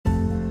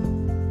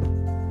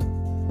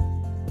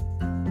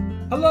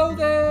Hello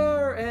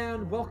there,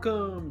 and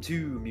welcome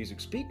to Music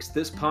Speaks.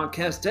 This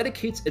podcast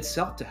dedicates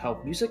itself to how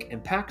music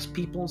impacts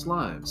people's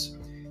lives.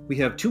 We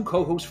have two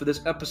co-hosts for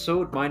this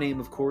episode. My name,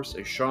 of course,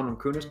 is Sean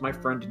Kunis. My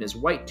friend in his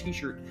white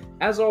t-shirt,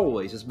 as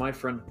always, is my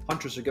friend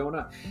Hunter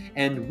Sagona.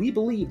 And we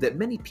believe that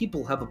many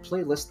people have a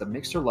playlist that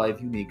makes their life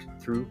unique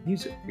through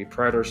music. We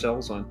pride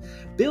ourselves on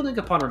building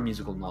upon our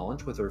musical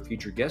knowledge with our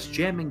featured guests,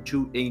 jamming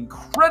to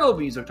incredible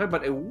music, talking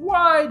about a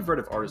wide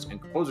variety of artists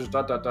and composers, ...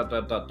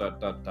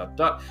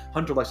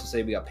 Hunter likes to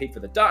say we got paid for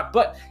the dot,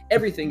 but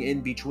everything in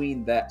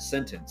between that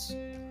sentence.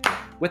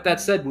 With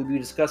that said, we'll be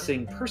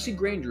discussing Percy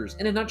Grainger's,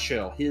 in a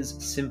nutshell, his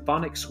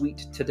symphonic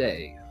suite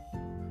today.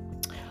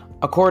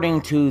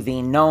 According to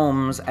the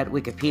gnomes at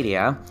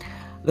Wikipedia,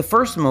 the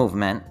first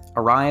movement,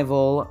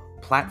 Arrival,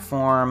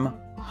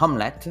 Platform,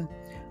 Hamlet,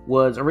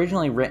 was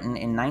originally written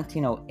in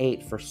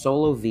 1908 for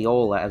solo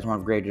viola as one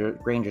of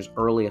Grainger's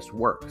earliest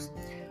works.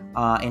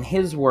 In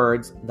his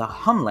words, the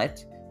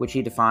Hamlet, which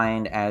he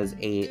defined as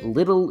a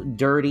little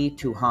ditty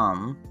to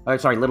hum,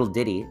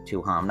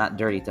 not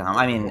dirty to hum.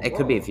 I mean, it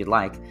could be if you'd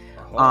like.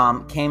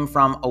 Came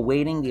from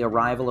awaiting the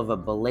arrival of a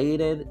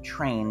belated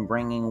train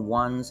bringing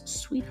one's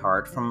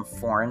sweetheart from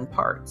foreign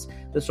parts.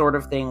 The sort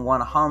of thing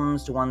one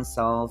hums to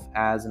oneself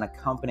as an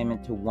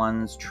accompaniment to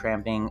one's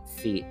tramping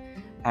feet,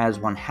 as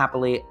one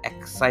happily,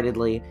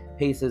 excitedly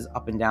paces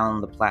up and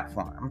down the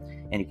platform.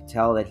 And you can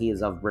tell that he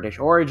is of British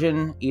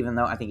origin, even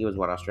though I think he was,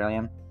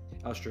 Australian?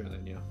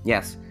 Australian, yeah.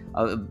 Yes,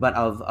 but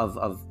of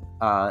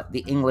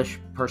the English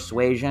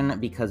persuasion,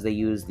 because they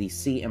use the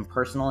C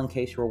impersonal, in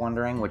case you were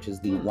wondering, which is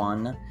the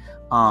one,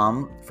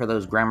 for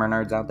those grammar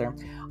nerds out there.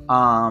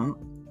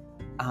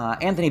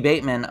 Anthony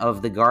Bateman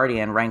of The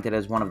Guardian ranked it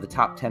as one of the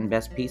top 10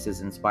 best pieces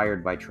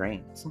inspired by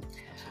trains.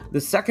 The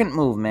second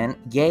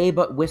movement, Gay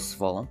But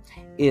Wistful,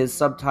 is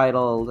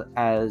subtitled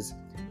as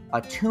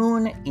a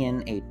tune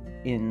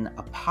in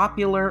a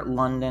popular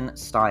London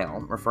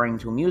style, referring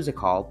to a music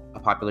hall, a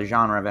popular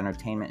genre of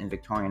entertainment in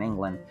Victorian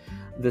England.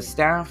 The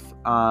staff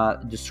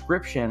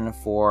description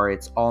for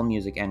its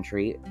all-music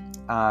entry,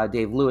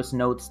 Dave Lewis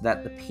notes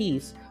that the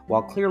piece,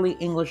 while clearly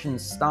English in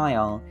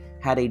style,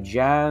 had a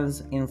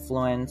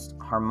jazz-influenced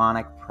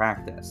harmonic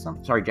practice.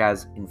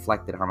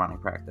 Jazz-inflected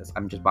harmonic practice.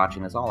 I'm just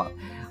botching this all up.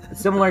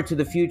 Similar to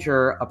the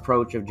future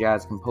approach of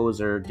jazz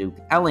composer Duke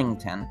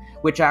Ellington,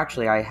 which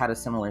actually I had a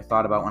similar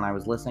thought about when I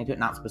was listening to it.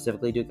 Not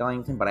specifically Duke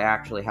Ellington, but I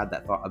actually had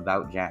that thought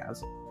about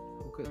jazz.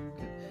 Oh, good.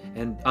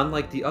 And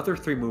unlike the other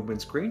three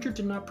movements, Grainger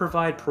did not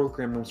provide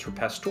program notes for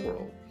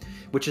Pastoral,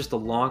 which is the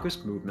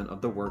longest movement of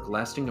the work,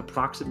 lasting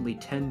approximately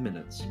 10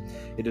 minutes.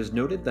 It is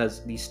noted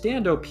that the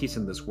standout piece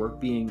in this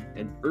work being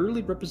an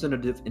early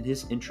representative in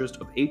his interest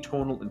of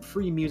atonal and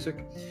free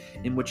music,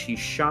 in which he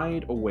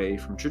shied away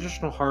from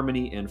traditional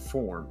harmony and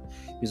form.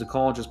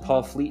 Musicologist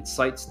Paul Fleet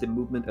cites the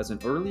movement as an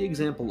early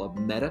example of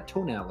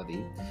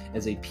metatonality,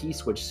 as a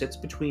piece which sits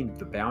between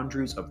the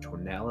boundaries of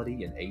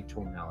tonality and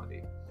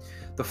atonality.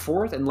 The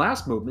fourth and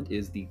last movement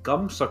is the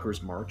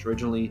Gumsuckers March,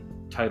 originally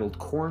titled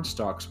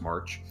Cornstalks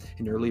March,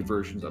 in early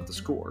versions of the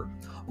score.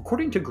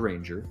 According to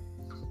Grainger,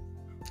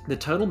 the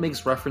title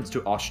makes reference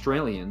to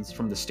Australians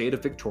from the state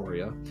of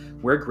Victoria,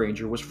 where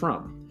Grainger was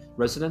from.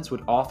 Residents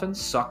would often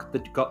suck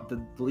the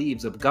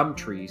leaves of gum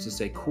trees to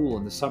stay cool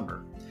in the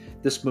summer.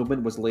 This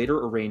movement was later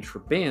arranged for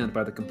band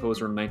by the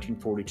composer in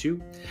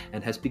 1942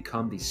 and has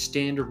become the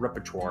standard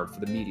repertoire for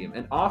the medium.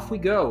 And off we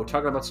go,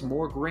 talking about some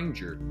more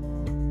Grainger.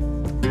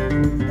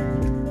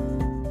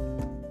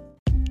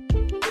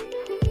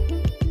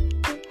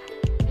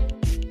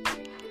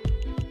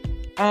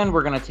 And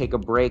we're going to take a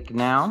break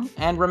now.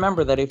 And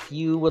remember that if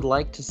you would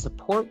like to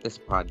support this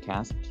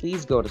podcast,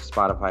 please go to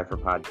Spotify for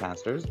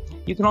Podcasters.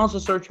 You can also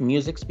search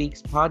Music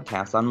Speaks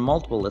Podcast on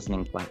multiple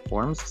listening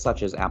platforms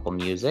such as Apple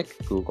Music,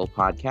 Google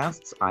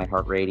Podcasts,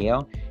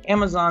 iHeartRadio,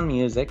 Amazon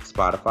Music,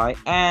 Spotify,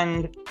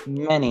 and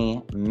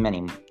many,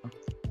 many more.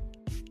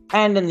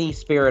 And in the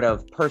spirit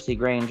of Percy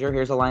Grainger,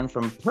 here's a line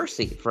from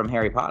Percy from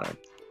Harry Potter,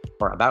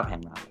 or about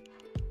him, rather.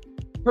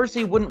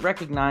 Percy wouldn't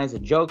recognize a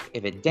joke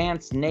if it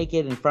danced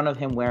naked in front of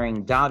him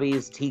wearing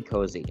Dobby's tea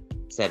cozy,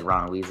 said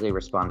Ron Weasley,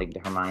 responding to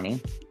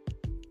Hermione.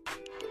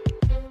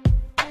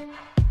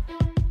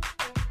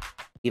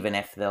 Even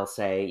if they'll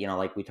say,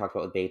 like we talked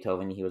about with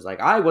Beethoven, he was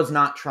like, I was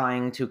not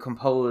trying to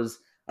compose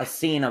a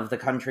scene of the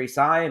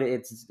countryside.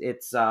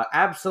 It's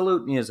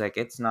absolute music.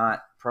 It's not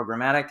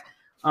programmatic.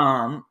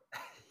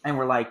 And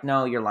we're like,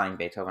 no, you're lying,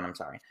 Beethoven. I'm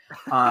sorry.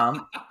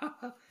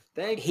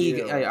 Thank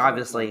you.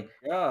 Obviously. Oh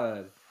my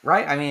God.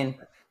 Right? I mean.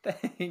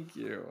 Thank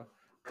you.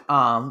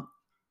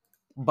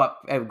 But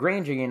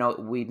Grainger,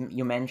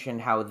 you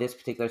mentioned how this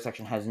particular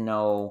section has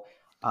no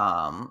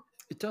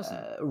it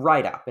doesn't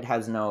write-up. It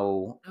has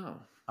no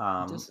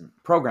it doesn't.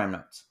 Program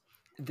notes.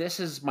 This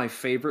is my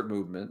favorite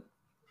movement.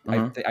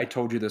 Mm-hmm. I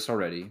told you this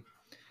already.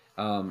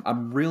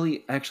 I'm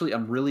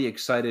really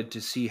excited to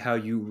see how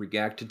you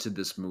reacted to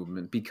this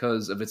movement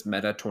because of its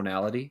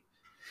metatonality.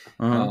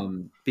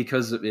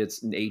 Because of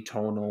its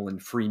atonal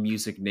and free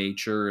music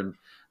nature, and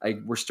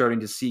we're starting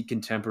to see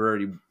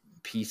contemporary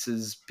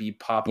pieces be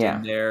popped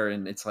in there,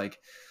 and it's like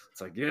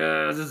it's like,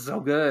 yeah, this is so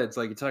good. It's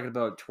like you're talking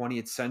about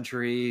 20th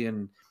century,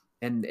 and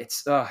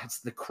it's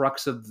the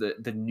crux of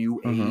the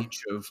new Mm-hmm.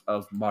 age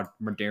of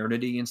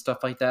modernity and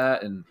stuff like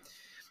that, and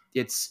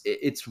it's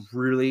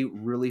really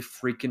really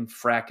freaking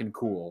fracking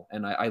cool,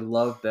 and I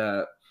love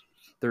that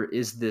there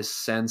is this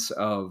sense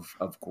of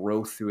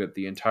growth throughout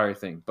the entire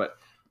thing. But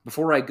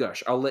before I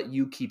gush, I'll let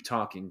you keep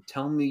talking.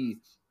 Tell me,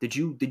 did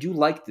you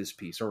like this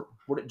piece, or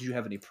what did you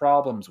have any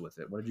problems with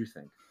it? What did you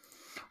think?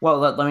 Well,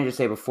 let me just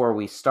say before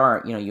we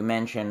start, you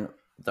mentioned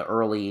the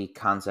early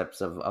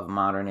concepts of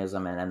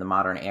modernism and the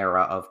modern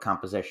era of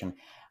composition.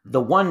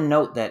 The one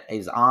note that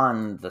is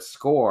on the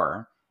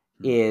score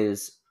Hmm.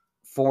 is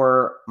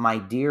for my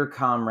dear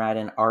comrade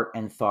in art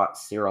and thought,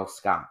 Cyril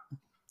Scott.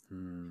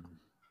 Hmm.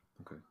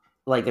 Okay.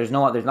 Like there's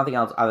nothing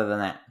else other than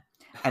that.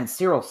 And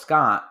Cyril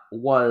Scott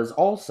was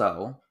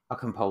also a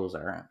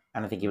composer,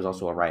 and I think he was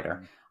also a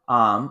writer.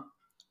 Um,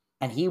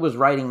 and he was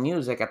writing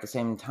music at the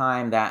same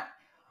time that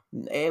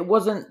it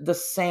wasn't the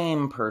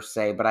same per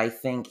se, but I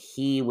think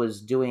he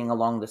was doing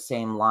along the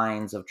same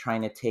lines of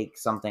trying to take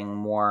something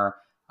more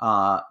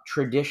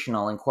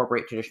traditional,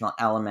 incorporate traditional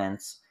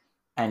elements,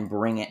 and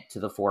bring it to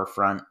the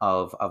forefront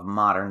of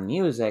modern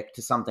music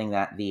to something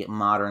that the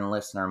modern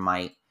listener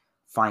might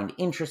find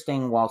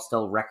interesting while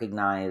still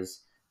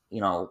recognize,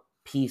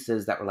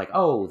 pieces that were like,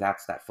 oh,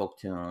 that's that folk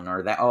tune,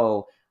 or that,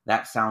 oh,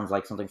 that sounds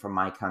like something from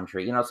my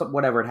country, so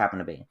whatever it happened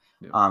to be.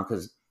 Yeah.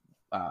 Because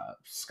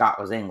Scott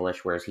was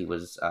English, whereas he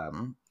was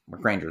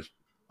Granger's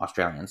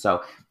Australian.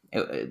 So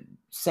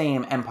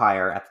same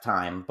empire at the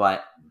time,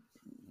 but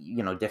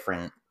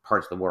different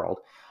parts of the world.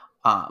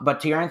 But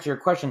to answer your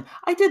question,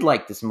 I did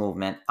like this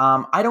movement.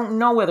 I don't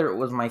know whether it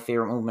was my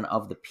favorite movement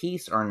of the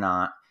piece or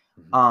not.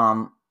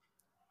 Mhm.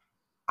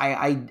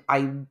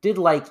 I did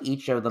like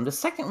each of them. The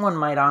second one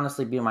might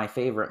honestly be my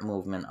favorite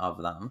movement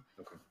of them.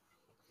 Okay.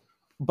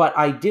 But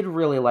I did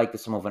really like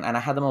this movement, and I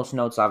had the most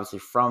notes, obviously,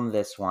 from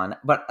this one.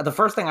 But the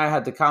first thing I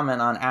had to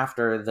comment on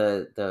after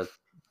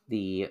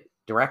the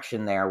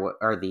direction there,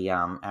 or the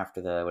after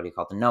the, what do you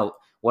call it, the note,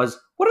 was,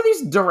 what are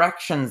these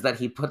directions that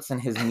he puts in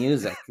his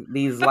music?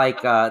 These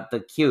like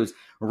the cues,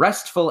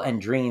 restful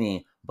and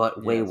dreamy, but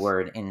Yes.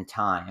 wayward in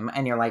time,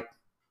 and you're like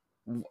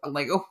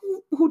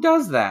who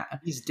does that?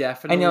 He's And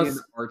definitely an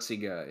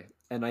artsy guy,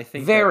 and I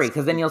think very, that's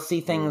because then you'll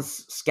see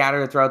things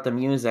scattered throughout the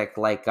music,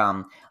 like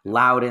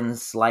loud and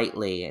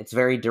slightly. It's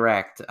very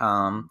direct.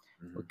 Mhm.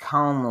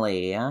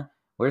 Calmly.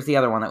 Where's the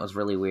other one that was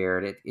really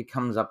weird? It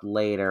comes up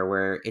later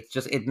where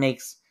it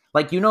makes,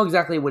 like,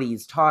 exactly what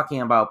he's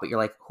talking about, but you're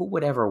like, who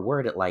would ever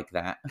word it like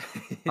that?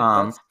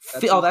 That's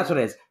That's what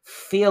it is.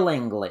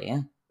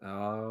 Feelingly.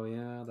 Oh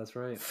yeah, that's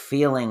right.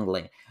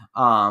 Feelingly.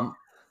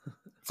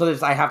 So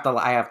I have to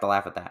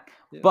laugh at that.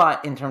 Yeah.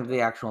 But in terms of the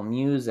actual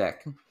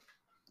music,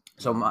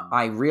 so Mhm.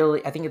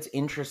 I think it's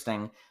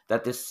interesting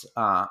that this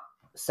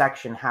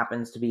section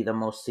happens to be the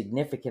most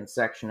significant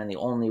section and the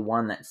only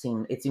one that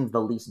seems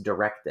the least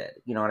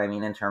directed. You know what I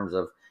mean, in terms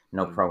of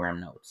Yeah. program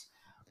notes.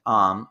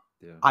 Yeah.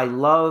 I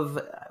love,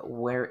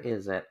 where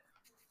is it?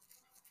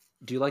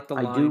 Do you like the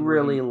I line do where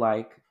really he?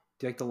 like.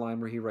 Do you like the line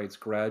where he writes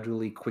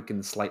gradually,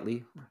 quicken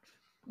slightly?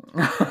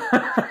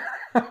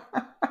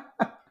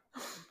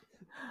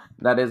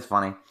 That is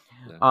funny.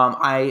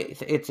 Yeah.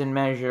 It's in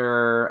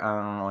measure,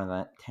 what is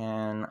that,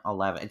 10,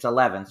 11. It's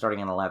 11, starting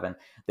in 11.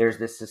 There's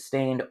this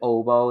sustained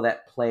oboe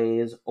that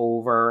plays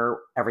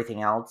over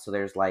everything else. So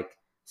there's like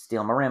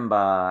steel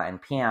marimba and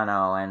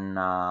piano and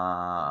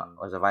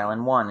was a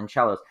violin one and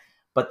cellos.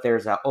 But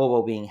there's a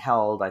oboe being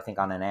held, I think,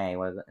 on an A.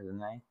 Was it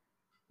an A?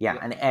 Yeah,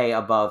 Yep. an A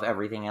above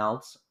everything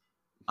else.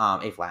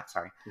 A flat,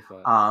 sorry. A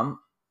flat.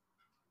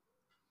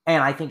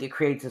 And I think it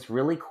creates this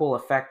really cool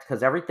effect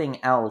because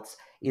everything else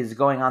is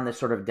going on this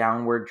sort of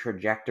downward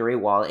trajectory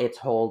while it's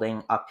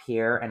holding up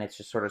here, and it's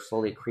just sort of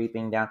slowly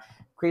creeping down.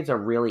 Creates a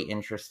really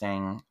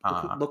interesting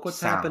Look what's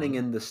happening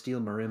sound. in the steel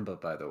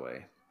marimba, by the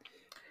way.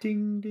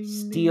 Ding ding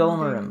Steel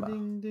ding ding marimba.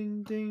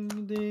 ding ding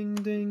ding ding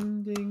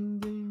ding ding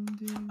ding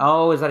ding.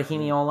 Oh, is that a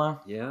hemiola?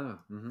 Yeah.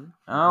 Mm-hmm.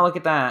 Oh, look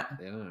at that.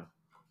 Yeah.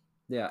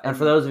 Yeah. And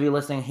for those of you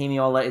listening,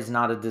 hemiola is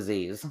not a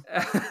disease.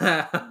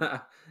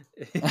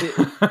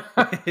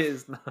 It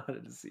is not a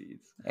disease.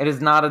 It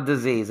is not a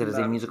disease. It is a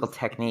Not a musical disease.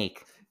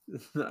 technique.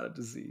 It's not a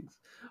disease.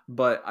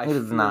 But I It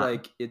is feel not.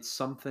 like it's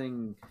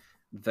something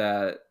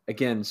that,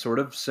 again, sort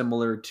of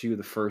similar to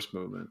the first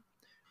movement,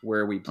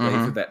 where we play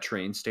through that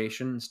train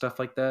station and stuff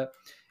like that.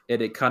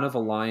 It kind of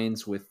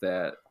aligns with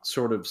that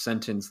sort of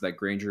sentence that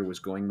Granger was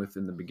going with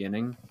in the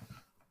beginning,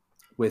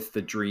 with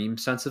the dream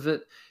sense of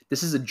it.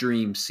 This is a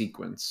dream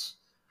sequence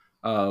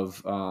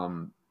of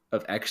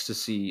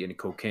ecstasy and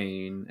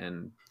cocaine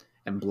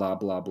and blah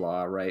blah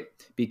blah, right?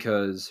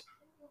 Because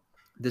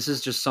this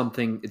is just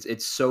something,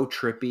 it's so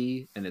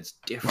trippy and it's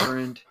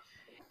different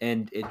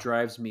and it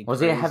drives me Was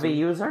crazy. he a heavy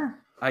user?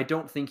 I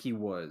don't think he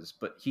was,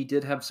 but he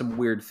did have some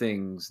weird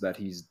things that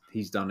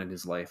he's done in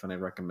his life, and I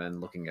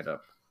recommend looking it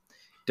up.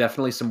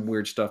 Definitely some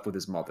weird stuff with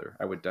his mother.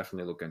 I would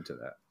definitely look into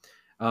that.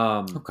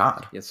 Oh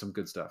God. Yeah, some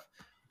good stuff.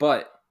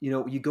 But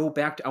you go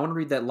back to, I want to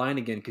read that line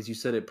again because you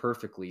said it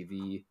perfectly.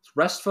 It's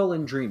restful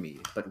and dreamy,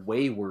 but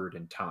wayward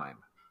in time.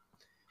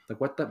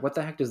 Like what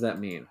the heck does that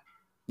mean?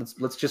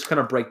 Let's just kind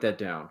of break that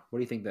down. What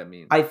do you think that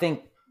means? I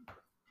think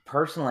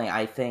personally,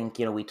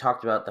 we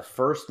talked about the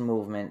first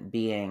movement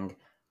being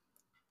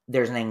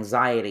there's an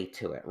anxiety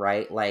to it,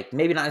 right? Like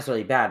maybe not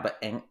necessarily bad,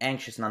 but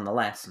anxious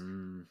nonetheless.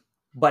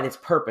 But it's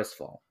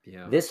purposeful.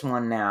 Yeah. This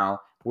one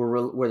now,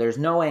 where there's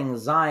no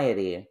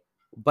anxiety,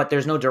 but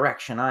there's no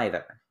direction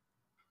either.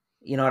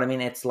 You know what I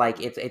mean? It's like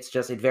it's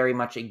just it very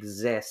much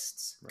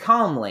exists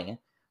calmly,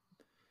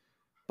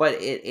 but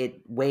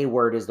it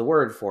wayward is the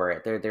word for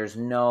it. There's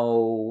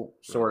no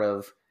sort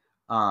of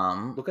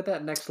Look at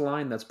that next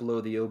line that's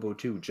below the oboe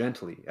too,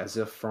 gently, as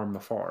if from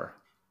afar.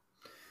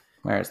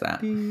 Where is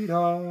that?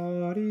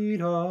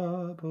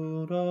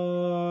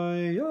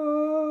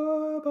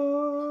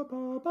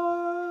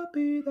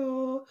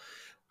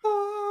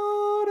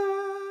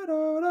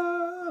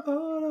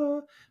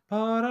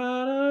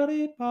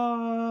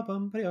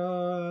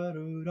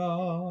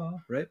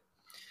 Right?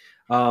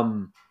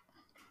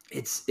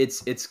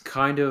 It's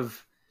kind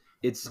of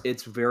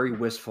it's very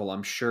wistful.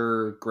 I'm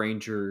sure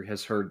Granger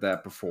has heard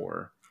that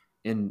before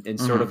in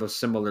sort of a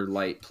similar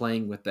light,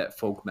 playing with that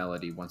folk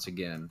melody once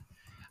again.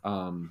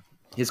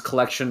 His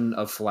collection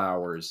of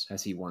flowers,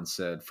 as he once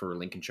said, for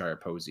Lincolnshire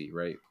Posy,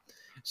 right?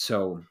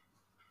 So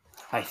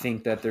I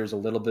think that there's a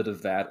little bit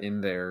of that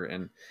in there,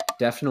 and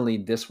definitely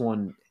this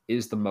one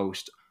is the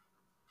most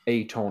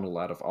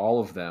atonal out of all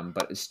of them,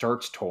 but it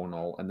starts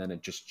tonal and then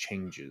it just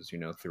changes,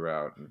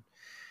 throughout,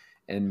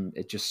 and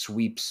it just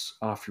sweeps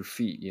off your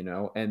feet,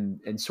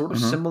 and sort of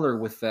similar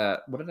with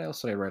that. What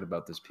else did I write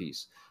about this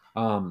piece?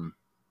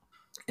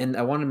 And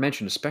I want to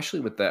mention, especially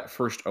with that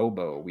first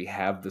oboe, we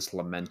have this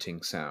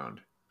lamenting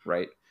sound,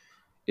 right?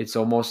 It's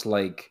almost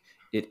like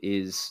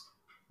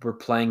we're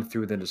playing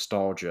through the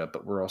nostalgia,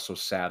 but we're also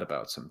sad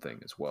about something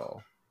as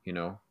well,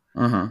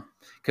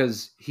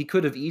 because he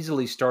could have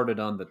easily started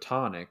on the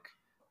tonic,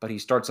 but he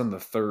starts on the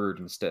third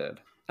instead.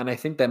 And I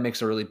think that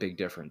makes a really big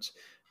difference.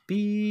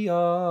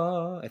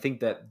 I think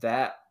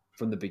that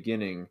from the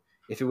beginning,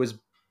 if it was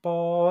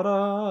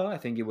I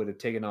think it would have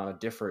taken on a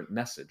different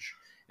message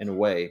in a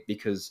way,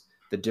 because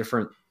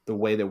the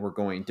way that we're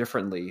going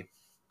differently,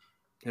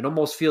 it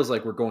almost feels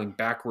like we're going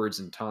backwards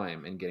in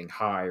time and getting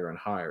higher and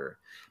higher.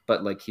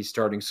 But like he's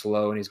starting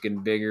slow and he's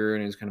getting bigger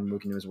and he's kind of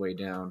moving his way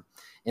down.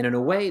 And in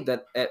a way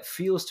that it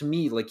feels to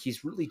me like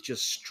he's really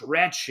just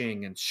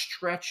stretching and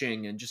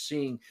just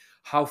seeing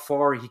how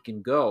far he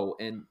can go.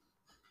 And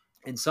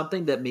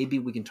something that maybe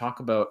we can talk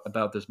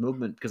about this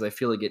movement, because I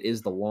feel like it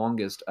is the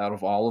longest out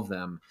of all of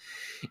them,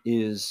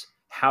 is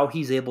how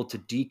he's able to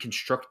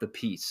deconstruct the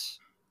piece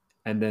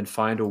and then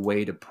find a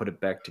way to put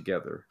it back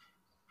together.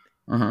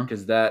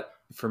 Because that,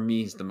 for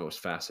me, is the most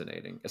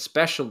fascinating,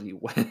 especially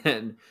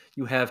when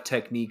you have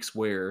techniques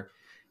where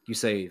you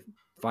say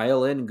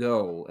violin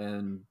go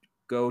and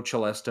go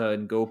celesta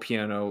and go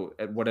piano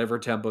at whatever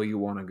tempo you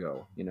want to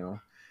go,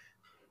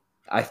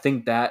 I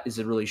think that is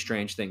a really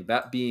strange thing.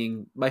 That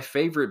being my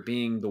favorite,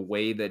 being the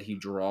way that he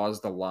draws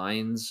the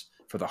lines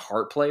for the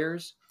harp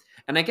players.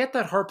 And I get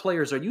that harp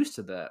players are used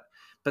to that,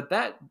 but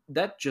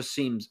that just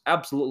seems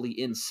absolutely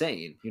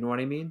insane. You know what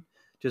I mean?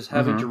 Just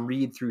having to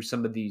read through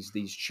some of these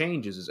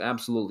changes is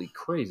absolutely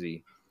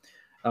crazy.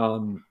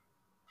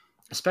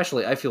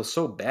 Especially, I feel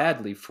so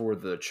badly for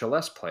the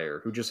celeste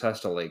player who just has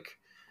to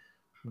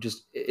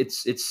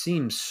it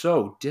seems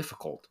so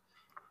difficult.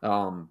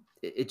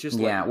 It just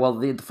Well,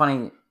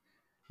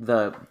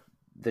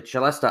 the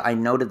celesta, I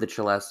noted the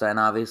celesta, and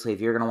obviously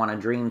if you're going to want a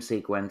dream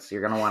sequence,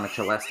 you're going to want a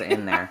celesta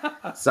in there.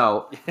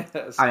 So,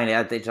 yes. I mean,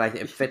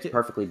 it fits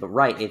perfectly, but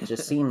right, it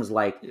just seems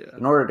like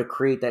in order to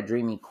create that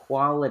dreamy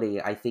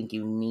quality, I think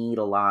you need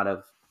a lot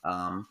of,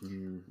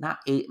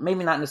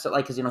 maybe not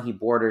necessarily, because, he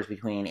borders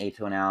between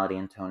atonality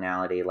and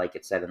tonality, like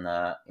it said in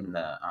the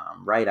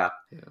write-up.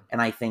 Yeah.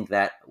 And I think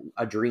that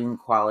a dream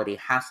quality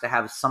has to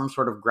have some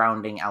sort of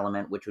grounding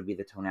element, which would be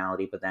the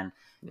tonality, but then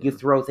you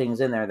throw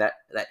things in there that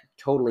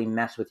totally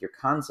mess with your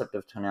concept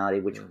of tonality,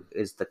 which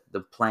is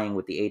the playing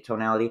with the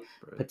atonality,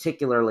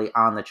 particularly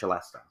on the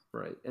celesta.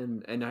 Right.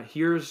 And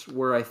here's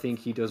where I think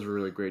he does a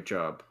really great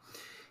job.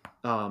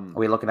 Are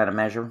we looking at a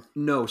measure?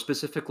 No,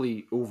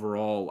 specifically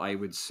overall, I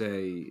would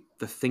say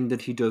the thing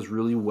that he does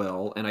really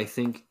well, and I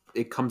think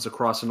it comes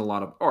across in a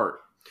lot of art,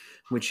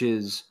 which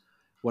is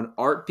when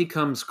art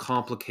becomes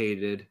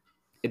complicated,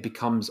 it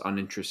becomes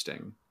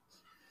uninteresting.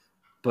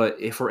 But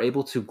if we're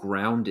able to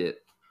ground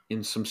it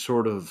in some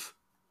sort of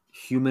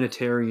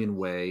humanitarian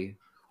way,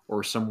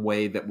 or some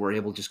way that we're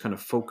able to just kind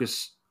of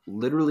focus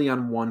literally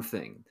on one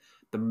thing,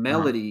 the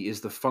melody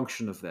is the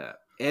function of that.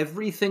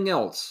 Everything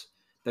else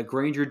that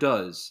Granger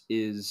does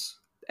is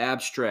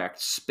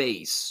abstract,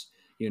 space,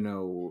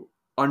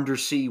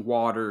 undersea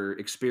water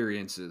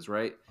experiences,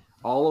 right?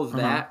 All of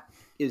that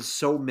is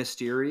so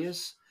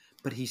mysterious,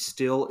 but he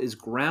still is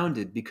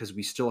grounded because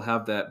we still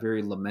have that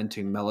very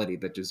lamenting melody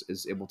that just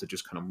is able to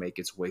just kind of make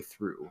its way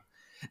through.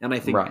 And I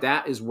think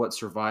that is what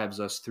survives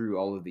us through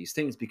all of these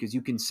things, because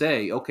you can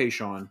say, okay,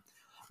 Sean,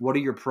 what are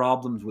your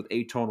problems with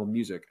atonal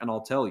music? And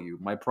I'll tell you,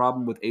 my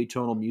problem with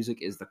atonal music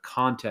is the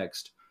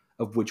context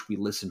of which we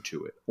listen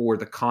to it, or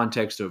the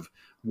context of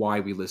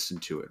why we listen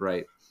to it,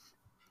 right?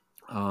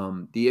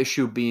 The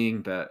issue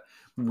being that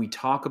when we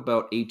talk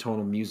about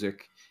atonal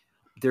music,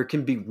 there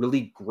can be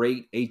really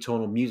great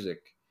atonal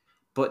music,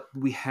 but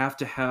we have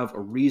to have a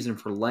reason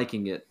for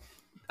liking it,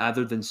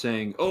 other than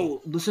saying,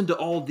 "Oh, listen to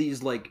all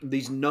these like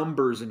these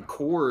numbers and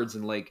chords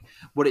and like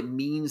what it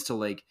means to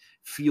like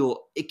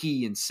feel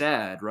icky and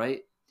sad,"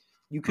 right?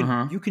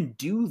 Mm-hmm. You can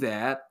do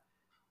that,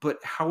 but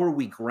how are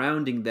we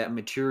grounding that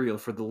material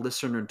for the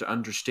listener to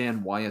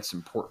understand why it's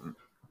important?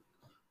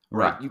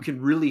 Right? Right. You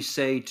can really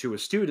say to a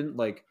student,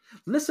 like,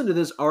 listen to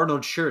this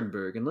Arnold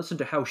Schoenberg and listen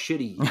to how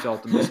shitty he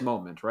felt in this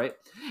moment, right?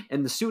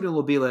 And the student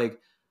will be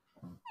like,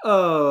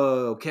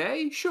 "Oh,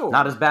 okay,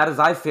 Not as sure." bad as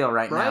I feel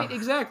right Right? now.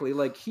 Exactly.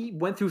 Like he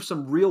went through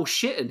some real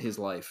shit in his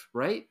life,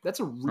 right? That's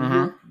a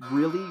Mm-hmm.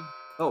 real, really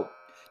oh,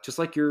 just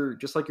like your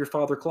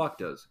father clock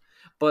does.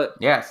 But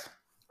Yes.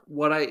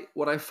 what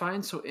I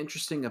find so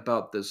interesting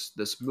about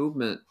this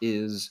movement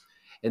is,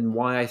 and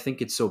why I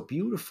think it's so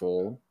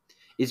beautiful,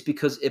 is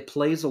because it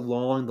plays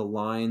along the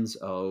lines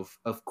of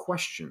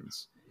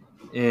questions.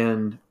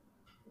 And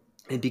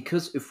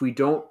because if we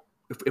don't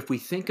if we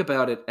think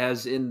about it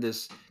as in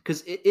this,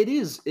 because it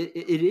is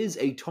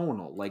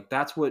atonal, like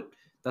that's what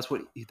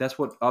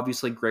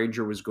obviously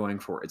Granger was going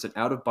for. It's an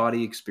out of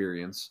body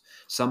experience,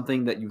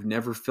 something that you've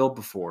never felt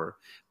before,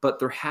 but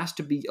there has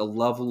to be a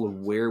level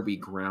of where we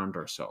ground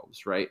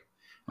ourselves, right?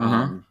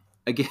 Mm-hmm.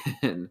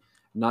 Again,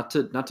 not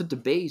to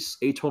debase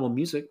atonal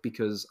music,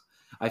 because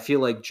I feel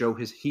like Joe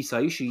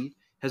Hisaishi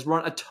has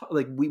run a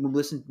like we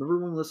listened.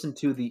 Remember when we listened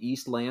to the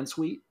East Land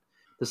Suite,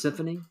 the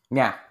symphony?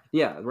 Yeah.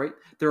 Yeah, right.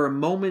 There are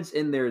moments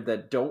in there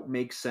that don't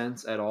make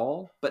sense at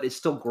all, but it's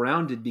still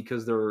grounded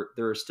because there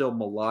are still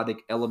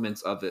melodic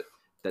elements of it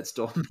that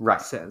still make Right.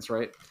 sense,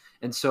 right?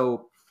 And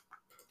so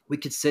we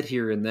could sit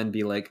here and then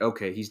be like,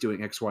 okay, he's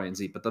doing X, Y, and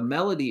Z, but the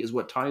melody is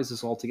what ties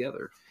this all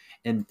together,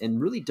 and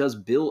really does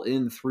build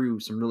in through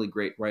some really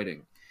great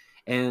writing.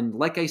 And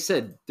like I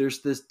said,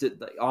 there's this.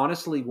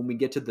 Honestly, when we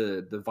get to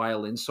the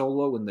violin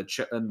solo and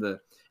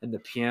the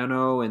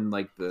piano and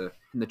like the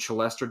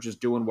celeste are just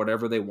doing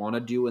whatever they want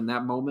to do in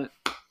that moment,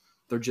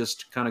 they're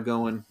just kind of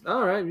going,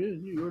 all right,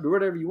 you do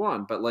whatever you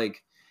want. But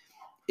like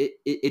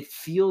it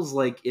feels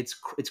like it's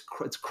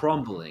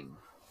crumbling,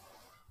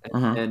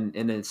 Mm-hmm.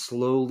 and it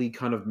slowly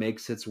kind of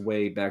makes its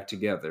way back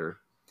together.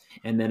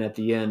 And then at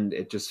the end,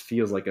 it just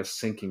feels like a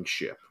sinking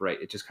ship,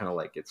 right? It just kind of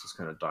like it's just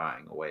kind of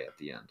dying away at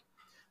the end.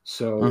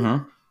 So,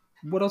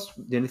 Mm-hmm. what else?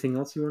 Anything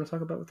else you want to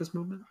talk about with this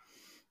movement?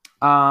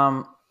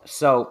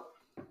 So,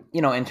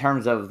 in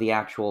terms of the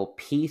actual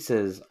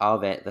pieces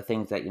of it, the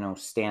things that,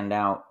 stand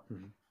out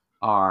Mm-hmm.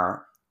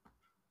 are,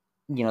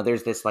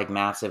 there's this like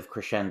massive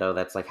crescendo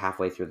that's like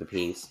halfway through the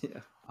piece.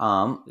 Yeah.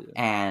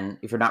 And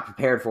if you're not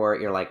prepared for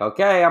it, you're like,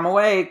 okay, I'm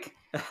awake.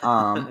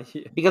 Yeah.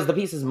 Because the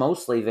piece is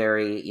mostly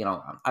very,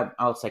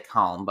 I'll say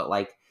calm, but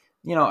like,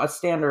 a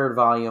standard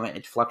volume,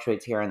 it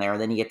fluctuates here and there. And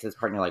then you get to this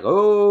part and you're like,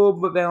 oh,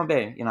 bam,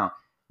 bam,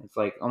 it's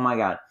like, oh my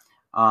God.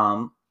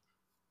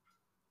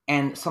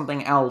 And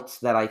something else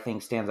that I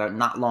think stands out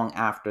not long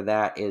after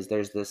that is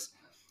there's this,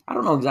 I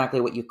don't know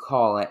exactly what you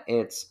call it.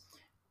 It's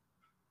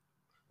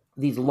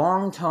these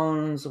long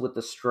tones with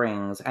the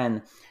strings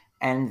and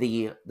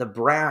the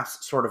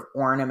brass sort of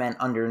ornament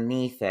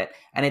underneath it.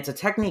 And it's a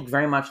technique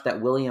very much that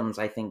Williams,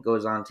 I think,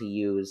 goes on to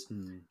use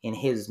Mm. in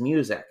his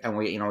music. And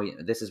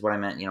this is what I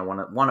meant,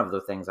 one of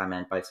the things I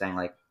meant by saying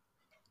like,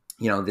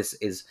 this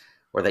is,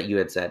 or that you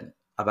had said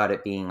about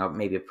it being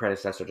maybe a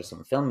predecessor to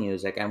some film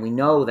music. And we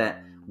know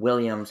that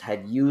Williams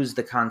had used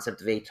the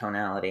concept of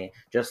atonality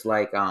just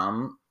like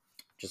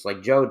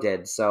Joe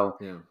did. So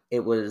Yeah.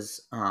 it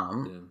was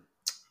Yeah.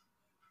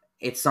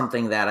 it's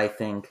something that I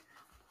think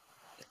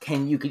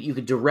you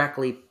could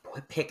directly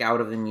pick out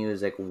of the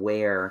music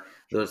where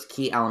those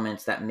key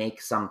elements that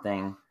make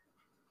something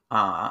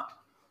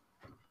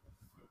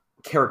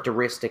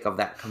characteristic of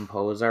that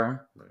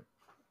composer. Right.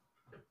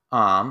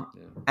 Yeah.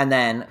 And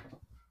then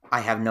I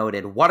have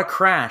noted what a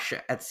crash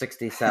at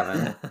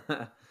 67.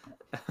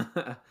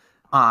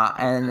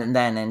 And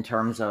then in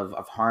terms of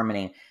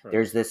harmony, Right.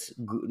 there's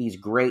these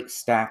great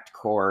stacked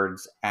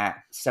chords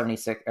at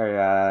 76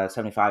 or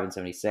 75 and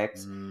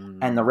 76,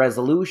 and the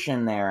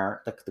resolution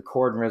there, the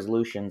chord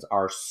resolutions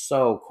are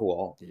so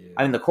cool. Yeah.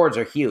 I mean, the chords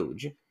are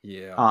huge.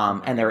 Yeah.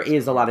 And there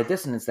is a lot of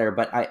dissonance there,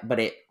 but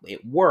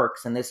it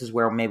works, and this is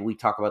where maybe we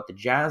talk about the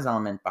jazz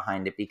element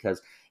behind it,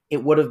 because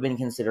it would have been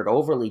considered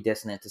overly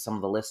dissonant to some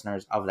of the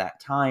listeners of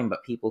that time,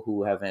 but people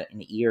who have an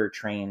ear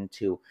trained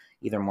to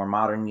either more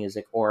modern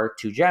music or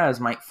to jazz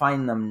might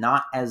find them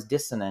not as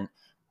dissonant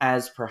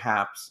as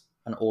perhaps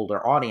an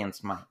older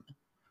audience might.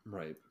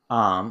 Right.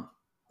 I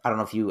don't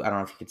know if you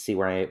could see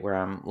where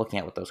I'm looking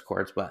at with those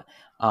chords, but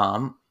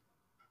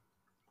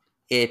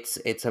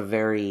it's a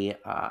very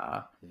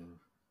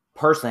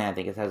personally, I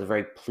think it has a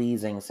very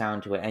pleasing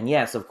sound to it. And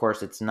yes, of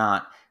course, it's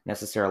not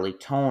necessarily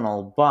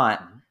tonal,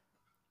 but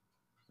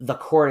the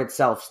chord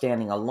itself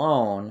standing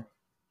alone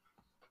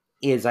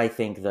is, I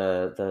think,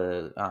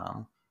 the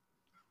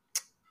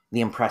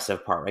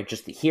impressive part, right?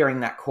 Just hearing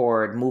that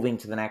chord, moving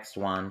to the next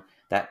one,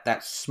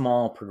 that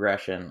small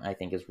progression, I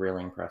think, is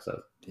really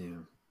impressive. Yeah,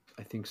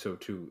 I think so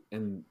too.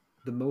 And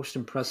the most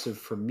impressive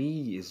for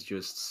me is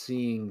just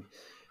seeing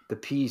the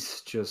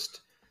piece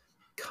just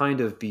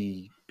kind of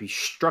be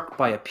struck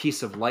by a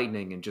piece of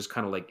lightning, and just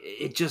kind of like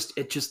it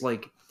just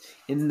like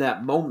in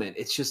that moment,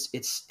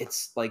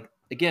 it's like,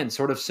 again,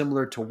 sort of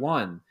similar to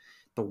one.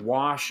 The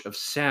wash of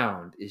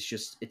sound is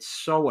just, it's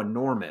so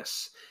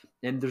enormous,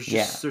 and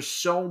Yeah. there's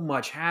so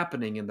much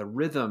happening, and the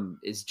rhythm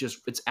is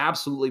just, it's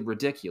absolutely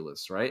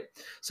ridiculous, right?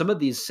 Some of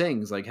these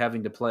things, like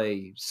having to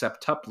play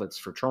septuplets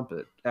for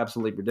trumpet,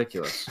 absolutely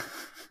ridiculous,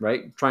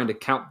 right? Trying to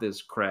count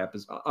this crap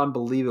is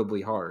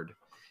unbelievably hard.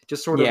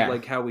 Just sort of Yeah.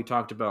 like how we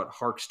talked about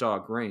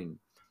Harkstag Grain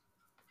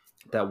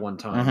that one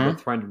time, Mm-hmm.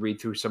 with trying to read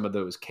through some of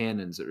those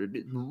canons.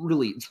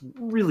 It's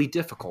really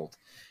difficult.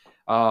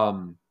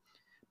 Um,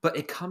 but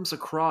it comes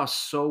across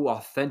so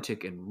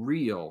authentic and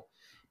real,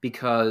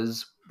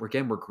 because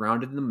again, we're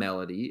grounded in the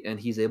melody, and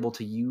he's able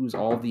to use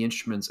all the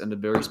instruments in a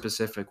very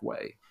specific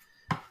way,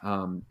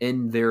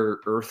 in their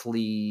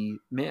earthly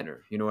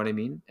manner. You know what I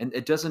mean? And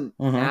it doesn't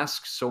Mm-hmm.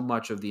 ask so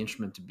much of the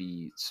instrument to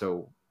be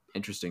so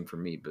interesting for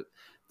me, but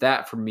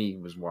that for me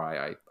was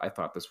why I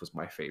thought this was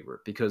my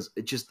favorite, because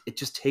it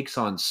just takes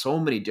on so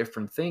many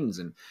different things,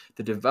 and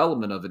the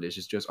development of it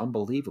is just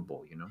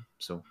unbelievable, you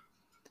know.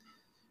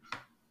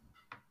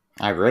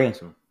 I agree.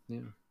 So yeah,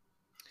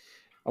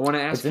 I want to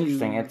It's ask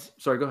interesting. you. It's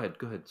Sorry, go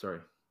ahead. Sorry,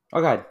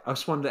 oh god. I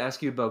just wanted to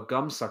ask you about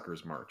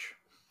Gumsucker's March.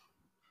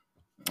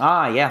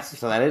 Ah, yes.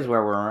 So that is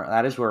where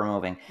we're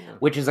moving, Yeah,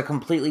 which is a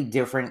completely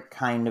different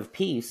kind of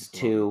piece love it.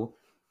 to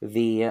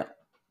the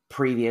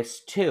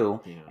previous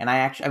two. Yeah. And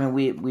I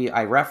mean,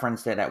 I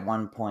referenced it at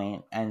one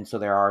point, and so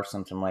there are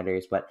some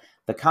similarities, but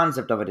the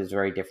concept of it is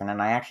very different,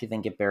 and I actually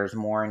think it bears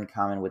more in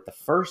common with the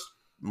first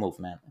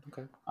movement.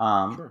 Okay.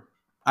 Um, Sure.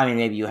 I mean,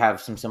 maybe you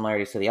have some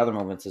similarities to the other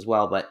movements as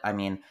well, but I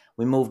mean,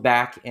 we move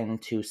back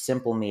into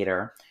simple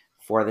meter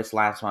for this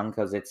last one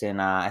because it's in,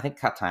 I think,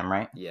 cut time,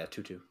 right? Yeah.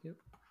 2/2. Yep.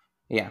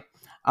 Yeah.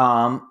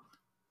 Um,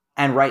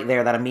 and right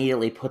there, that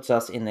immediately puts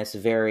us in this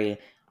very,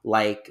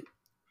 like,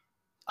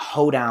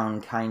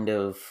 hoedown kind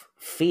of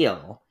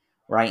feel,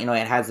 right? You know,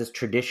 it has this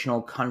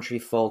traditional country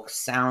folk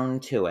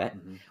sound to it,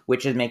 Mm-hmm.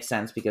 which it makes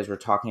sense because we're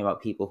talking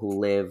about people who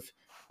live,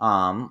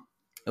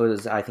 it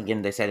was, I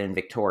think, they said in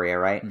Victoria,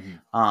 right?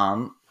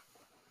 Mm-hmm.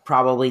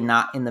 Probably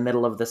not in the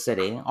middle of the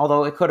city,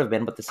 although it could have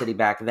been, but the city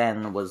back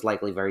then was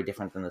likely very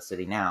different than the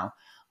city now.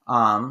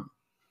 Um,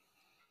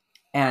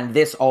 and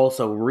this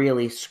also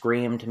really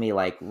screamed to me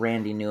like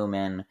Randy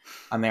Newman,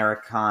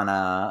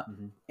 Americana,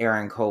 Mm-hmm.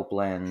 Aaron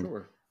Copland.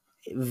 Sure.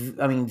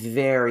 I mean,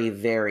 very,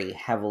 very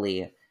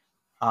heavily.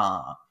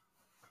 Uh,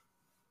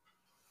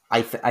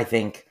 I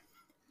think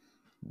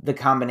the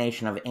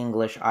combination of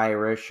English,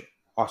 Irish,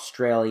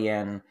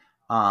 Australian,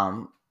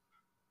 um,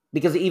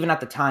 because even at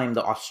the time,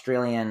 the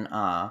Australian,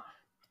 I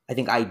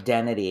think,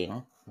 identity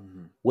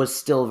Mm-hmm. was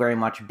still very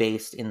much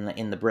based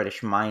in the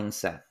British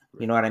mindset.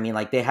 You know what I mean?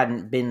 Like, they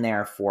hadn't been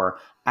there for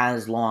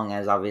as long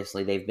as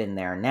obviously they've been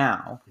there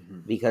now, Mm-hmm.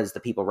 because the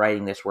people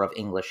writing this were of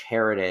English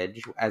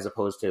heritage as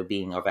opposed to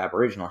being of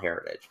Aboriginal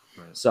heritage.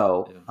 Right.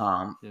 So,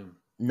 Yeah. Yeah.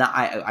 not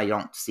I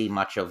don't see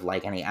much of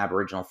like any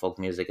Aboriginal folk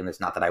music in this.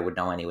 Not that I would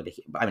know any would.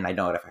 I mean, I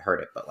know it if I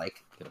heard it, but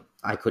like, Yeah.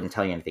 I couldn't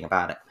tell you anything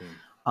about it.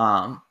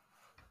 Yeah.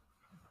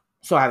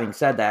 So having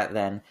said that,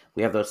 then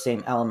we have those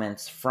same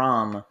elements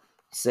from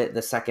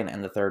the second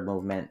and the third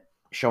movement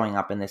showing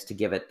up in this to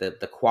give it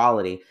the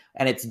quality,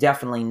 and it's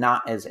definitely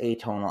not as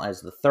atonal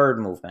as the third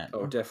movement.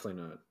 Oh,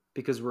 definitely not.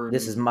 Because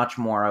This is much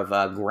more of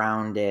a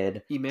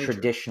grounded, E major.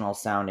 traditional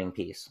sounding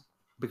piece.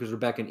 Because we're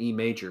back in E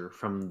major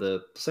from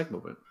the second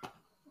movement,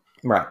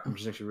 Right. which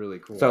is actually really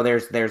cool. So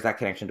there's that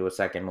connection to a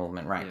second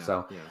movement, right? Yeah,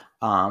 So,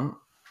 yeah.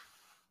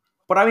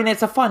 But I mean,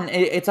 it's a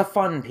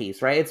fun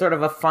piece, right? It's sort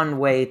of a fun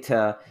way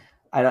to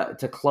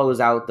close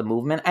out the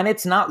movement, and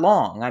it's not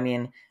long. I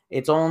mean,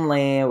 it's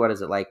only, what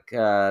is it, like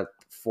 4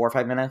 or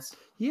 5 minutes?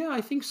 Yeah,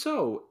 I think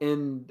so.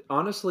 And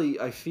honestly,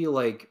 I feel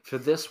like for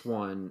this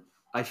one,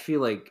 I feel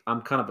like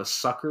I'm kind of a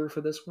sucker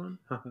for this one.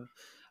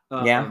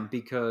 Yeah.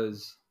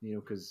 Because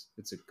because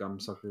it's a gum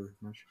sucker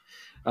much.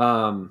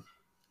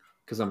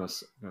 Because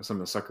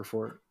I'm a sucker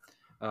for it.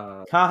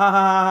 Ha ha ha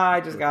ha!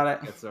 I just got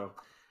it. So,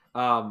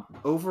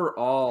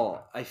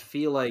 overall, I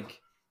feel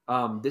like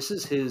this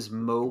is his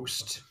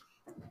most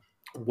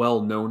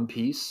well-known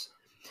piece,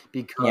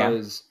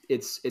 because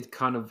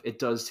it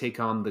does take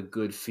on the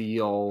good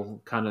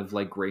feel kind of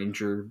like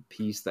Granger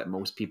piece that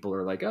most people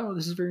are like, oh,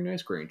 this is very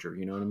nice Granger.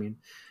 You know what I mean?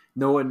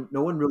 No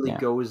one really Yeah.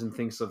 goes and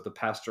thinks of the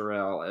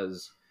Pastoral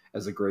as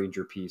a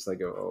Granger piece. They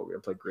go, oh, I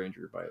played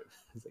Granger by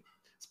like,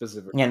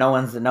 specific. Yeah, no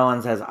one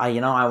says, I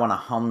want to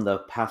hum the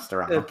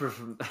Pastoral.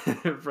 From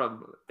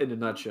in a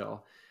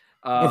nutshell.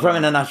 From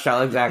In a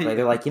Nutshell, exactly.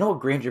 They're like, what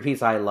Granger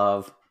piece I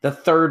love? The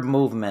third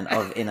movement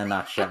of In a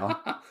Nutshell.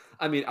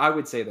 I mean, I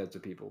would say that to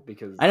people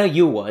because I know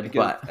you would,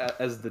 but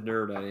as the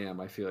nerd I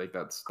am, I feel like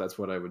that's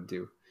what I would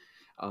do.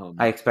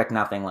 I expect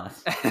nothing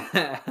less.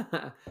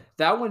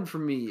 That one for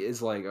me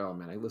is like, oh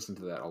man, I listened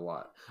to that a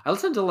lot. I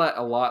listened to that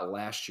a lot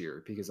last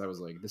year because I was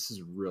like, this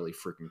is really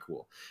freaking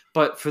cool.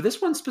 But for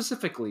this one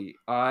specifically,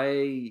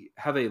 I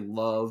have a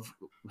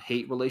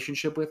love-hate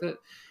relationship with it.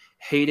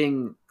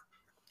 Hating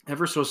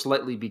ever so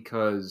slightly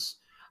because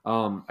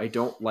I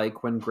don't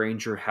like when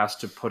Granger has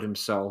to put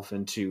himself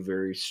into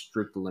very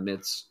strict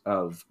limits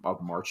of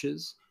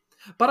marches.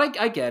 But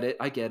I get it,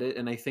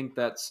 and I think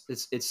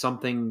it's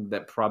something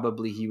that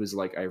probably he was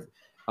like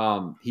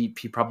he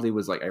probably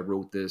was like, I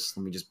wrote this,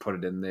 let me just put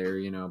it in there,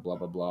 blah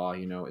blah blah.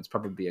 It's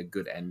probably a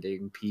good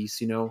ending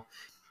piece.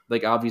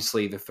 Like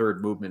obviously the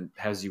third movement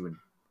has you in,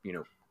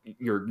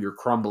 you're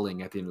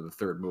crumbling at the end of the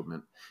third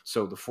movement,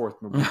 so the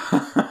fourth movement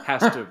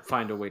has to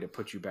find a way to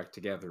put you back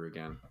together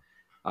again.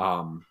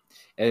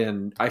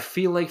 And I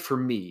feel like for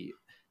me,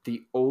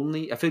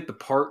 I think the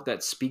part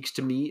that speaks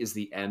to me is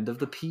the end of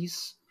the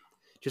piece,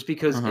 just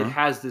because it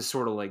has this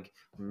sort of like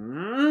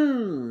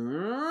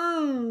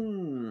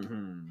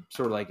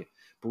sort of like,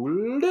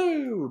 and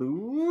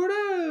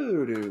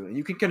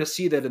you can kind of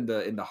see that in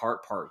the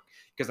harp part,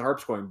 because the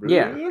harp's going,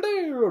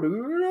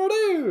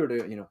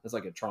 it's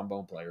like a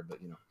trombone player. But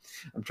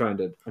I'm trying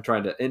to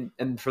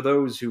and for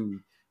those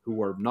who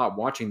are not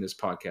watching this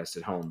podcast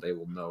at home, they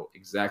will know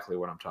exactly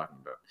what I'm talking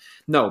about.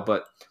 No,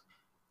 but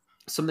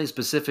something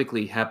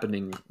specifically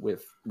happening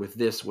with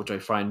this, which I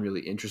find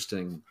really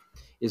interesting,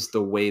 is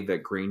the way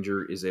that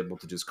Granger is able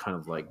to just kind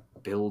of like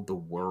build the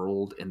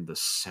world and the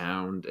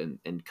sound and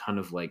kind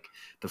of like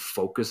the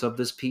focus of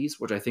this piece,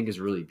 which I think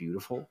is really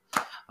beautiful.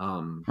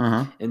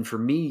 And for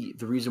me,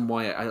 the reason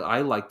why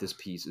I like this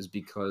piece is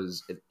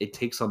because it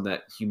takes on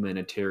that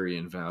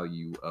humanitarian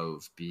value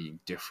of being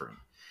different.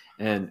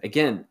 And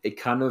again,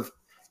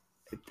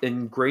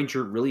 and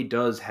Granger really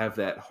does have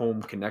that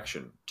home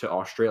connection to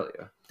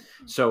Australia.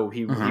 So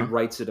he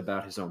writes it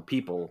about his own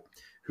people,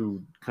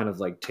 who kind of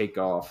like take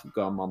off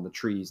gum on the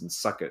trees and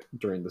suck it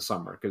during the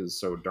summer because it's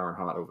so darn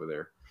hot over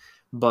there.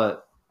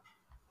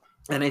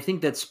 And I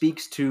think that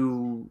speaks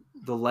to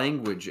the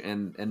language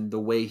and the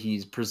way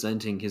he's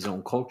presenting his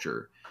own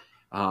culture,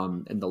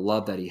 and the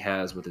love that he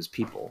has with his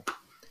people.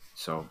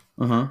 So,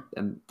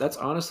 and that's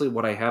honestly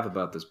what I have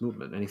about this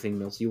movement. Anything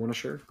else you want to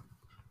share?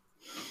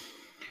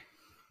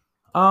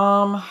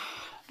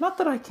 Not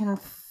that I can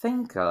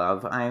think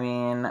of. I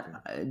mean,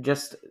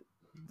 just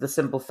the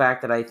simple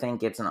fact that I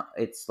think it's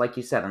like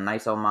you said, a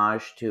nice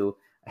homage to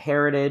a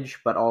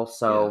heritage, but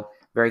also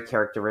very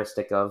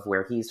characteristic of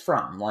where he's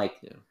from. Like,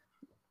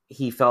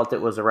 he felt it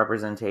was a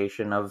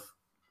representation of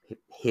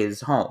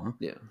his home.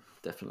 Yeah,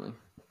 definitely.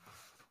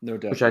 No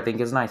doubt. Which I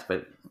think is nice,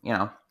 but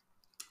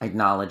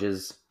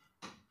acknowledges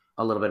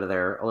a little bit of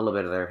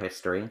their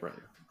history. Right.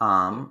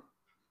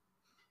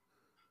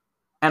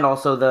 And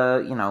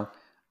also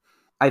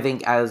I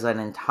think as an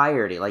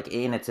entirety, like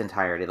in its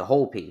entirety, the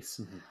whole piece,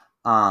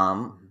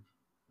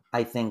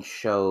 I think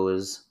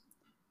shows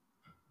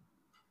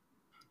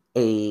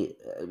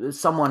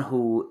someone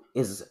who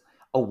is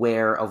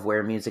aware of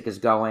where music is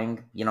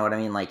going. You know what I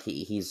mean? Like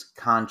he's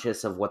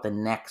conscious of what the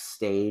next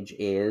stage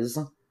is.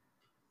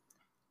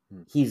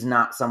 He's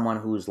not someone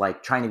who's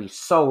like trying to be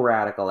so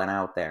radical and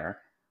out there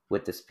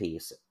with this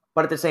piece.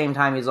 But at the same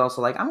time, he's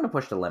also like, I'm going to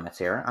push the limits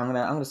here. I'm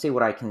going to see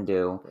what I can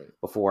do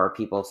before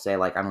people say,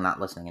 like, I'm not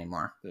listening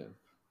anymore. Yeah.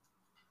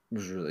 It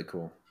was really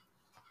cool.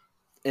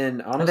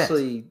 And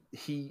honestly,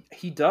 he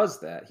does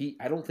that.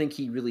 I don't think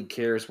he really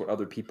cares what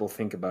other people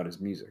think about his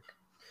music.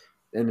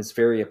 And it's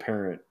very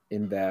apparent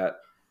in that,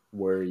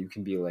 where you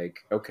can be like,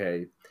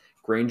 okay,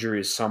 Granger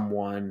is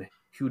someone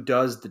who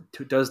does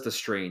the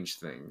strange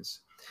things.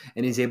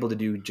 And he's able to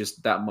do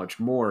just that much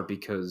more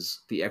because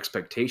the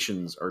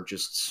expectations are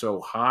just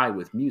so high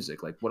with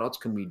music. Like, what else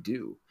can we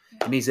do?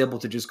 And he's able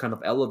to just kind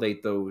of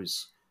elevate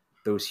those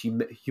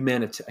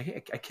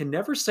I can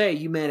never say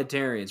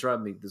humanitarians, right? I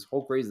mean, this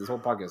whole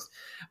podcast,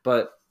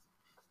 but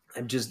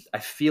I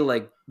feel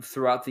like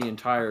throughout the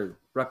entire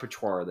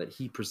repertoire that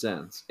he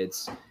presents,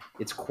 it's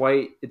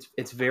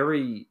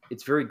very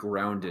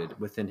grounded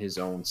within his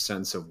own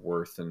sense of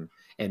worth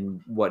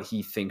and what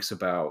he thinks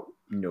about,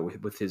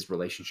 with his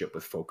relationship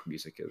with folk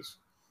music is.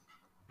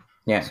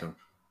 Yeah. So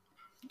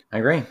I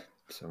agree.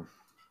 So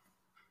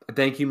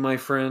thank you, my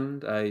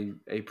friend. I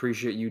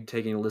appreciate you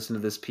taking a listen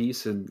to this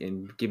piece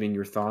and giving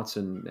your thoughts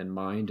and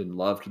mind and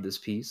love to this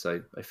piece.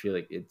 I feel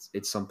like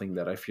it's something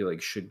that I feel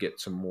like should get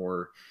some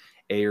more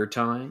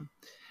airtime.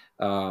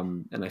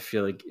 And I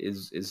feel like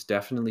is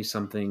definitely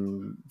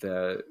something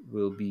that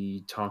will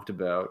be talked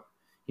about,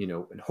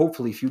 and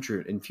hopefully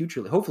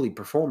hopefully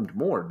performed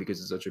more,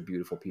 because it's such a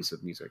beautiful piece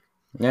of music.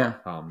 Yeah.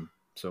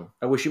 So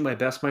I wish you my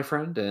best, my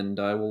friend, and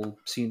I will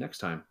see you next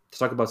time to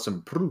talk about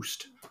some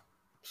Proust.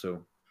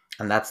 So.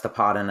 And that's the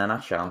pod in a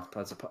nutshell.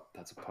 That's a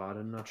pod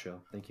in a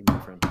nutshell. Thank you, my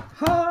friend.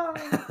 All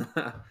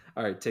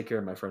right, take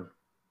care, my friend.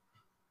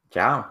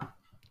 Ciao.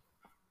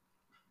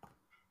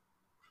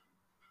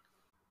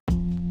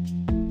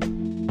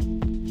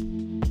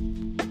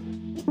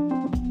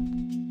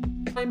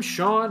 I'm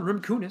Sean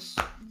Rimkunis.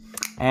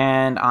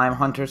 And I'm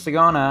Hunter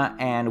Sagona,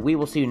 and we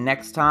will see you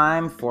next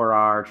time for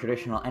our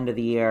traditional end of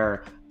the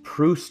year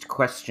Proust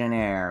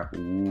questionnaire.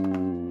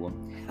 Ooh.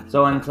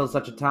 So until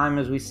such a time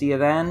as we see you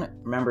then,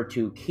 remember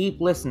to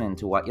keep listening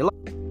to what you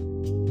like.